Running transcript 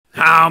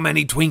How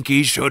many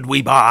Twinkies should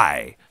we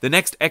buy? The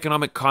next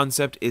economic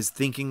concept is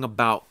thinking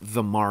about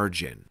the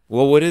margin.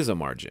 Well, what is a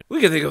margin?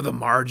 We can think of the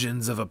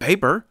margins of a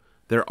paper.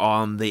 They're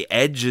on the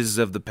edges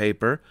of the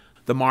paper.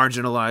 The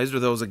marginalized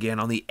are those, again,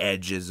 on the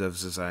edges of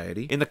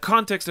society. In the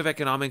context of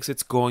economics,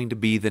 it's going to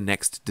be the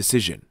next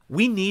decision.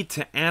 We need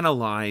to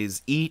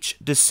analyze each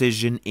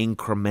decision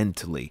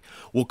incrementally.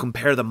 We'll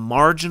compare the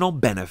marginal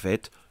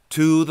benefit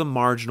to the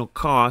marginal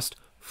cost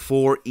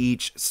for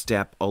each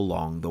step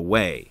along the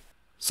way.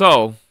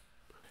 So,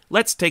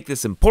 let's take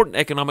this important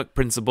economic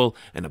principle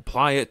and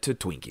apply it to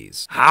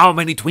Twinkies. How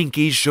many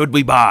Twinkies should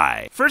we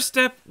buy? First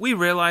step, we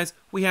realize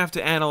we have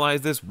to analyze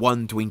this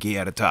one Twinkie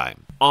at a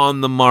time. On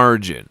the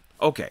margin.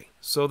 Okay,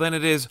 so then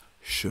it is,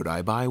 should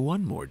I buy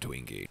one more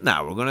Twinkie?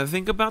 Now we're going to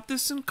think about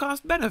this in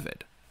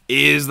cost-benefit.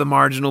 Is the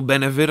marginal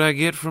benefit I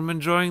get from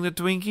enjoying the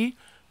Twinkie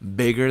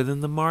bigger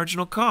than the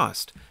marginal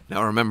cost?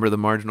 Now remember, the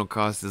marginal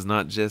cost is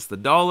not just the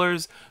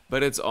dollars,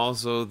 but it's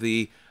also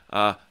the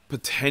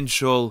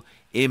potential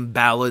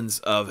imbalance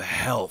of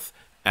health,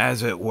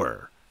 as it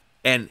were.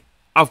 And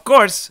of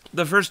course,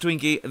 the first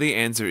Twinkie, the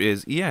answer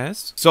is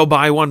yes. So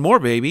buy one more,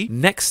 baby.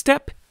 Next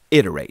step,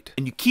 iterate.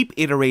 And you keep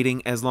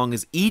iterating as long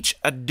as each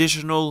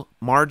additional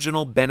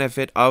marginal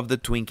benefit of the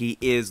Twinkie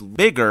is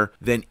bigger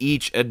than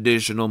each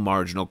additional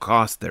marginal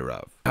cost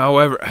thereof.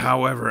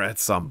 However, at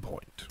some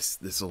point,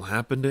 this will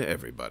happen to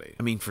everybody.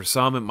 I mean, for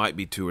some, it might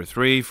be 2 or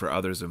 3. For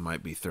others, it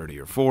might be 30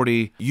 or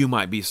 40. You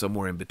might be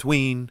somewhere in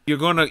between. You're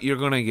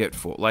gonna get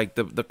full. Like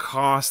the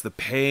cost, the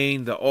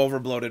pain, the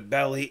overbloated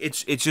belly,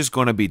 it's just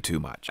gonna be too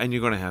much. And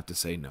you're gonna have to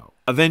say no.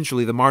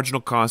 Eventually, the marginal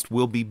cost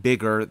will be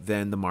bigger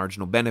than the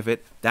marginal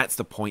benefit. That's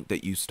the point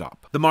that you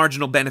stop. The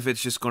marginal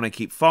benefit's just gonna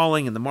keep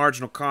falling, and the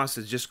marginal cost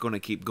is just gonna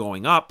keep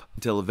going up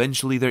until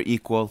eventually they're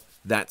equal.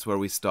 That's where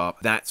we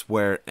stop. That's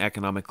where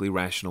economically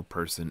rational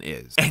person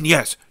is. And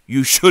yes,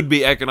 you should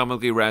be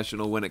economically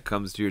rational when it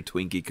comes to your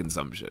Twinkie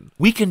consumption.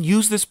 We can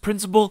use this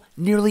principle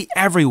nearly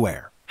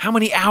everywhere. How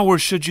many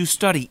hours should you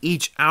study?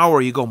 Each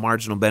hour you go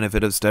marginal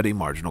benefit of study,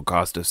 marginal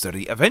cost of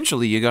study.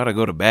 Eventually you gotta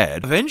go to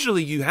bed.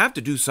 Eventually you have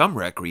to do some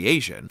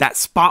recreation. That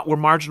spot where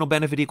marginal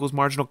benefit equals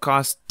marginal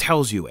cost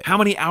tells you it. How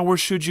many hours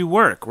should you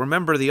work?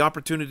 Remember, the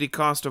opportunity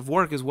cost of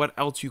work is what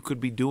else you could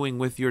be doing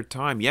with your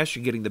time. Yes,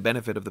 you're getting the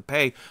benefit of the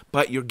pay,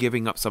 but you're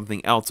giving up something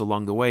else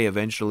along the way.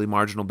 Eventually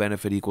marginal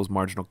benefit equals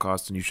marginal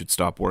cost and you should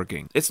stop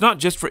working. It's not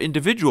just for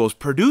individuals.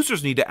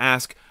 Producers need to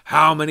ask,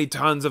 how many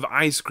tons of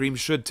ice cream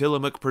should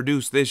Tillamook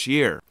produce this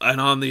year?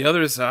 And on the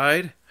other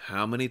side,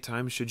 how many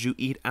times should you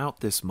eat out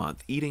this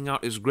month? Eating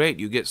out is great.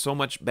 You get so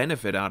much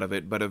benefit out of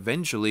it, but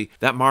eventually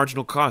that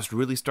marginal cost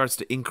really starts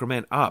to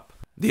increment up.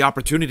 The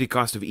opportunity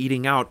cost of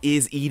eating out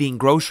is eating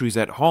groceries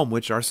at home,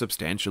 which are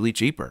substantially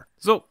cheaper.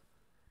 So,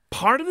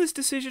 part of this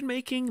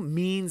decision-making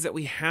means that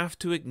we have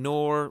to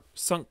ignore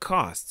sunk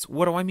costs.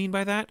 What do I mean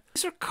by that?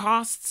 These are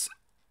costs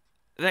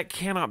that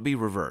cannot be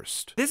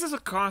reversed. This is a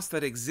cost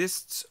that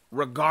exists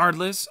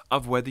regardless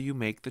of whether you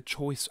make the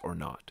choice or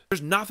not.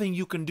 There's nothing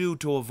you can do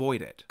to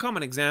avoid it. A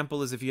common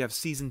example is if you have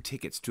season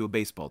tickets to a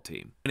baseball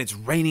team and it's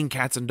raining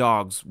cats and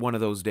dogs one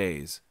of those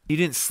days. You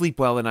didn't sleep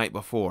well the night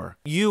before.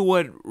 You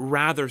would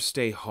rather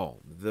stay home.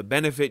 The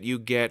benefit you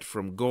get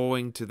from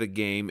going to the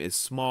game is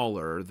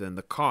smaller than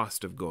the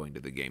cost of going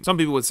to the game. Some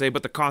people would say,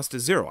 but the cost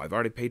is zero. I've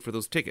already paid for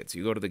those tickets.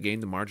 You go to the game,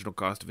 the marginal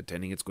cost of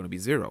attending it's going to be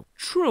zero.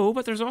 True,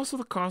 but there's also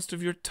the cost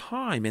of your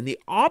time and the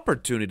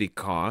opportunity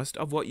cost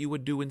of what you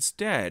would do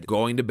instead.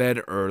 Going to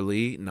bed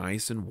early,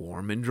 nice and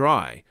warm and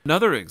dry.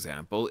 Another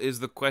example is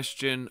the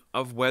question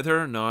of whether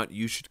or not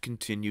you should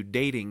continue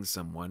dating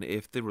someone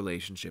if the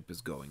relationship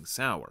is going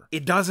sour.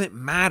 It doesn't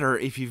matter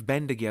if you've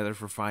been together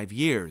for 5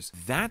 years.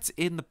 That's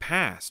in the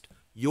past.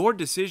 Your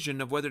decision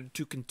of whether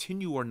to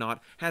continue or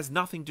not has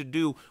nothing to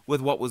do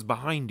with what was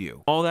behind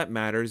you. All that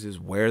matters is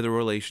where the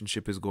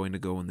relationship is going to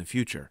go in the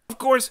future. Of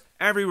course,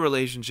 every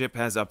relationship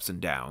has ups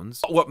and downs.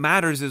 But what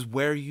matters is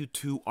where you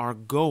two are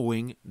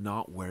going,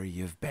 not where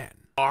you've been.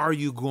 Are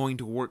you going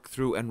to work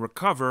through and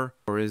recover,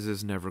 or is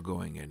this never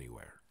going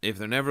anywhere? If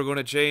they're never going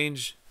to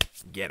change,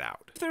 get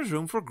out. If there's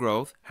room for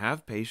growth,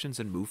 have patience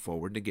and move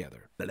forward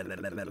together.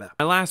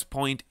 My last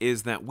point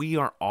is that we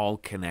are all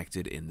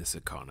connected in this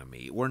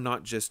economy. We're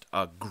not just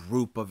a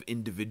group of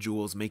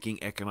individuals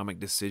making economic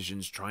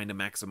decisions trying to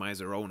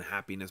maximize our own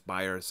happiness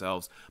by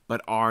ourselves,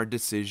 but our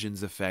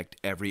decisions affect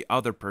every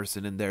other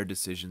person and their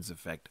decisions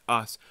affect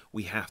us.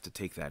 We have to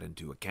take that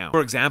into account.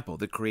 For example,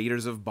 the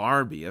creators of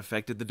Barbie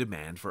affected the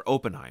demand for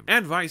Oppenheimer,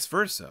 and vice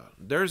versa.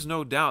 There's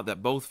no doubt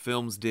that both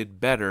films did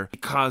better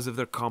because of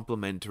their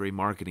complementary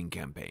marketing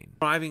campaign.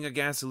 Driving a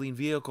gasoline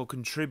vehicle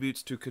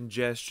contributes to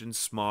congestion,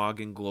 smog,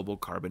 and global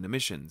carbon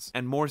emissions.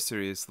 And more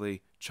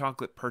seriously,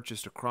 chocolate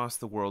purchased across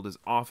the world is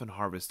often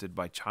harvested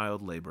by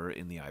child labor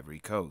in the Ivory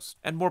Coast.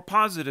 And more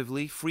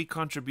positively, free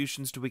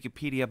contributions to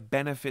Wikipedia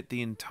benefit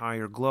the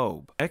entire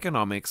globe.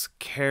 Economics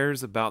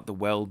cares about the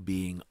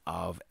well-being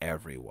of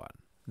everyone.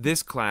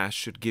 This class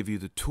should give you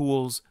the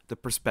tools, the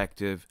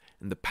perspective,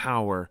 and the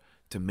power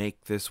to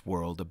make this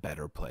world a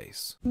better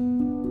place.